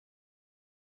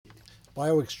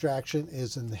Bioextraction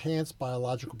is enhanced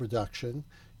biological production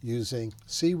using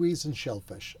seaweeds and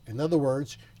shellfish. In other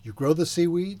words, you grow the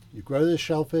seaweed, you grow the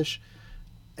shellfish.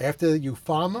 After you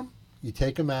farm them, you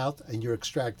take them out and you're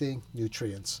extracting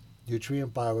nutrients,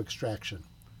 nutrient bioextraction.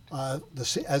 As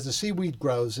the seaweed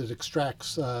grows, it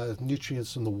extracts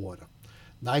nutrients from the water,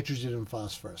 nitrogen and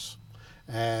phosphorus.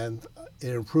 And it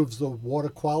improves the water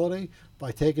quality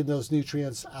by taking those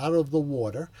nutrients out of the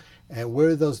water. And where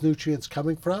are those nutrients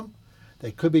coming from?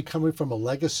 They could be coming from a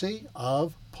legacy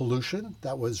of pollution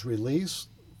that was released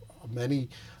many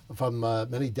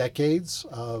decades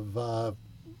of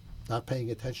not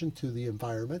paying attention to the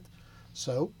environment.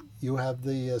 So you have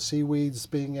the seaweeds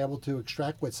being able to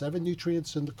extract what 7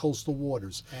 nutrients in the coastal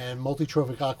waters. And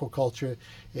multi-trophic aquaculture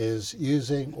is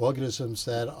using organisms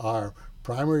that are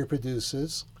primary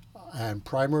producers and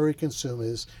primary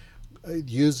consumers,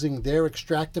 using their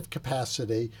extractive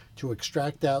capacity to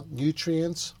extract out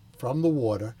nutrients from the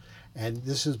water. And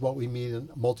this is what we mean in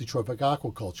multi-trophic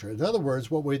aquaculture. In other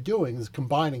words, what we're doing is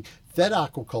combining fed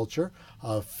aquaculture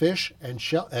of fish and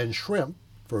shrimp,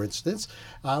 for instance,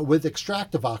 with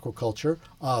extractive aquaculture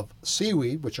of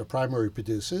seaweed, which are primary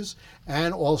producers,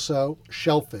 and also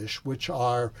shellfish, which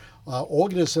are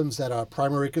organisms that are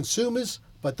primary consumers,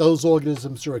 but those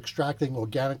organisms are extracting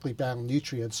organically bound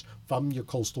nutrients from your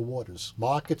coastal waters.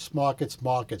 Markets, markets,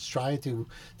 markets, trying to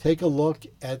take a look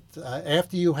at,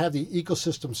 after you have the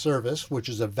ecosystem service, which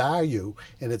is a value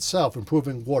in itself,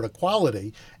 improving water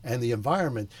quality and the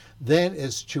environment, then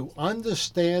is to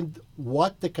understand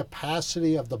what the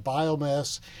capacity of the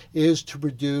biomass is to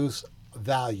produce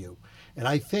value. And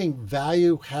I think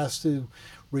value has to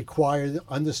require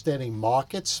understanding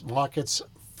markets,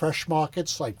 fresh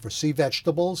markets like for sea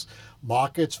vegetables,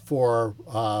 markets for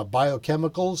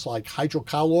biochemicals like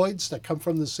hydrocolloids that come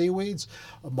from the seaweeds,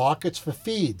 markets for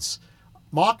feeds.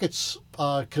 Markets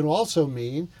can also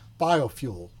mean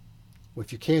biofuel.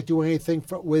 If you can't do anything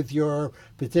with your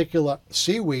particular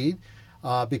seaweed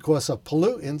because of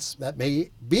pollutants that may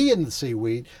be in the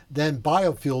seaweed, then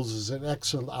biofuels is an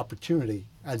excellent opportunity,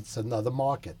 and it's another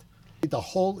market. The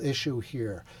whole issue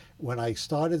here, when I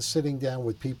started sitting down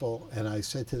with people and I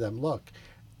said to them, look,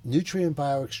 nutrient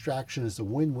bioextraction is a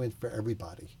win-win for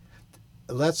everybody.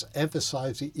 Let's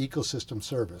emphasize the ecosystem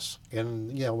service.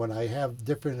 And when I have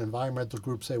different environmental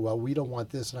groups say, well, we don't want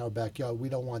this in our backyard, we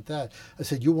don't want that. I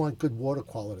said, you want good water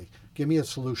quality. Give me a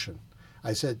solution.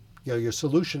 I said, your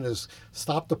solution is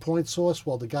stop the point source.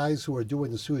 Well, the guys who are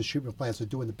doing the sewage treatment plants are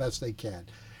doing the best they can.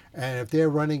 And if they're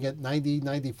running at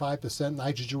 95%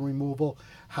 nitrogen removal,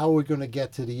 how are we going to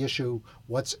get to the issue,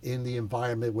 what's in the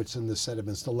environment, what's in the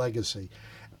sediments, the legacy?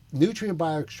 Nutrient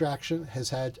bioextraction has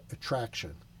had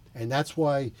attraction. And that's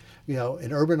why, in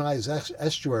urbanized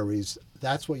estuaries,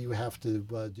 that's what you have to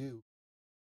do.